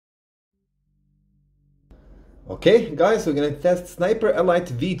Okay, guys, we're gonna test Sniper Elite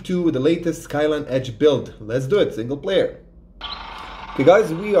V2 with the latest Skyline Edge build. Let's do it, single player. Okay,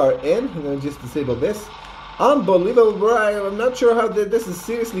 guys, we are in. I'm gonna just disable this. Unbelievable, bro. I'm not sure how this is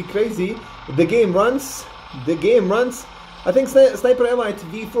seriously crazy. The game runs. I think Sniper Elite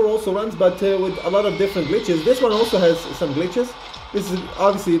V4 also runs, but with a lot of different glitches. This one also has some glitches. This is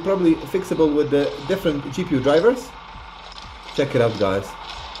obviously probably fixable with the different GPU drivers. Check it out, guys.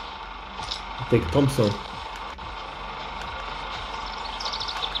 Take Thompson.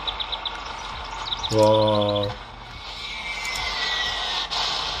 Wow.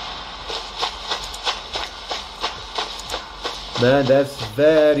 Man, that's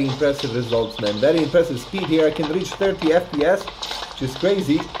very impressive results, man. Very impressive speed here. I can reach 30 FPS, which is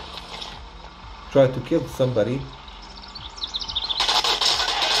crazy. Try to kill somebody.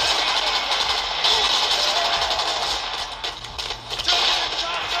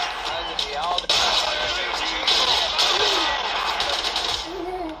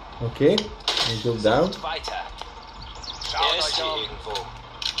 Okay, we go down.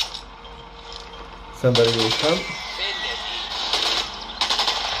 Somebody will come.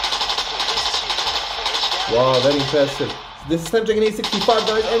 Wow, very impressive. This is Snapdragon 865,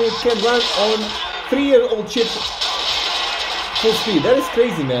 guys, and it can run on 3-year-old chip full speed. That is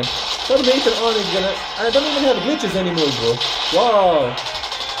crazy, man. So later on it's gonna... I don't even have glitches anymore, bro. Wow.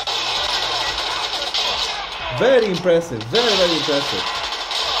 Very impressive. Very, very impressive.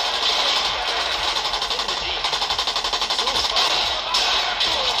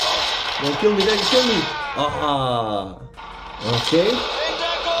 Don't kill me, don't kill me. Aha. Okay.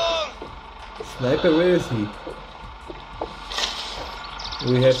 Sniper, where is he?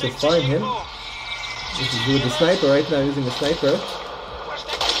 We have to find him. This is with the sniper right now, using a sniper.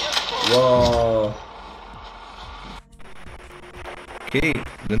 Wow. Okay,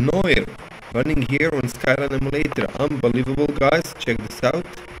 the Noire running here on Skyline emulator. Unbelievable, guys. Check this out.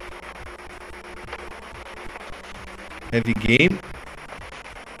 Heavy game.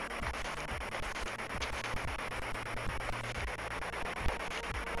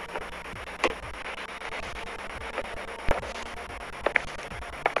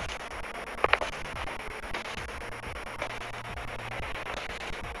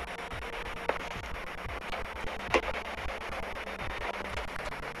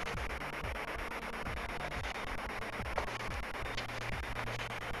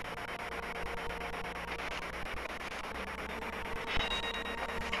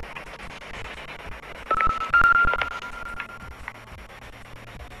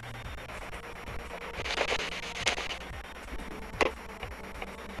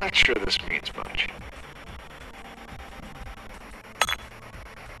 Not sure this means much.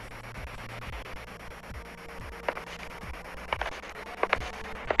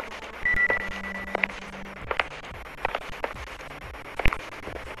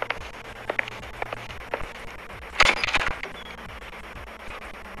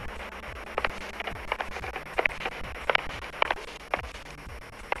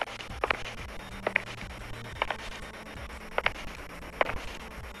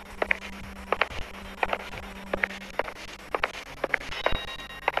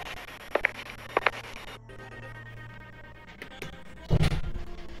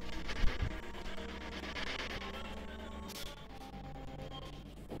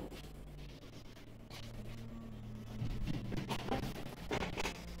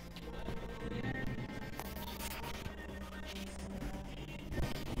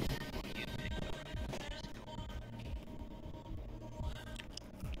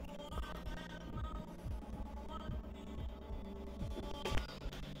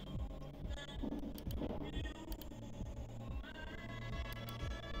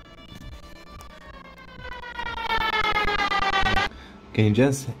 Okay,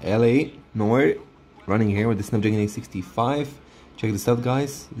 just LA Noire running here with the Snapdragon 865. Check this out,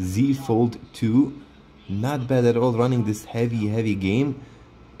 guys. Z Fold 2, not bad at all. Running this heavy game,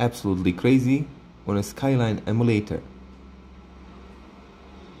 absolutely crazy on a Skyline emulator.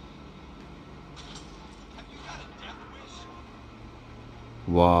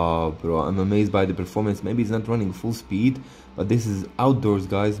 Wow, bro, I'm amazed by the performance. Maybe it's not running full speed, but this is outdoors,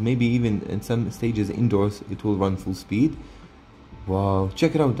 guys. Maybe even in some stages indoors it will run full speed. Wow,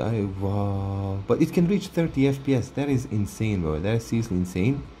 check it out. Wow, but it can reach 30 FPS. That is insane, bro. That is seriously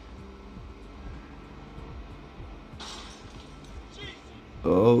insane.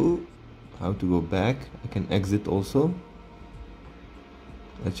 Oh, how to go back? I can exit also.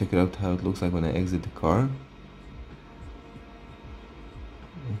 Let's check it out how it looks like when I exit the car.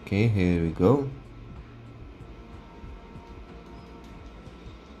 Okay, here we go.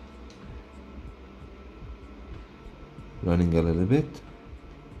 Running a little bit.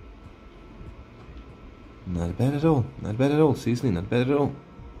 Not bad at all. Not bad at all. Seriously, not bad at all.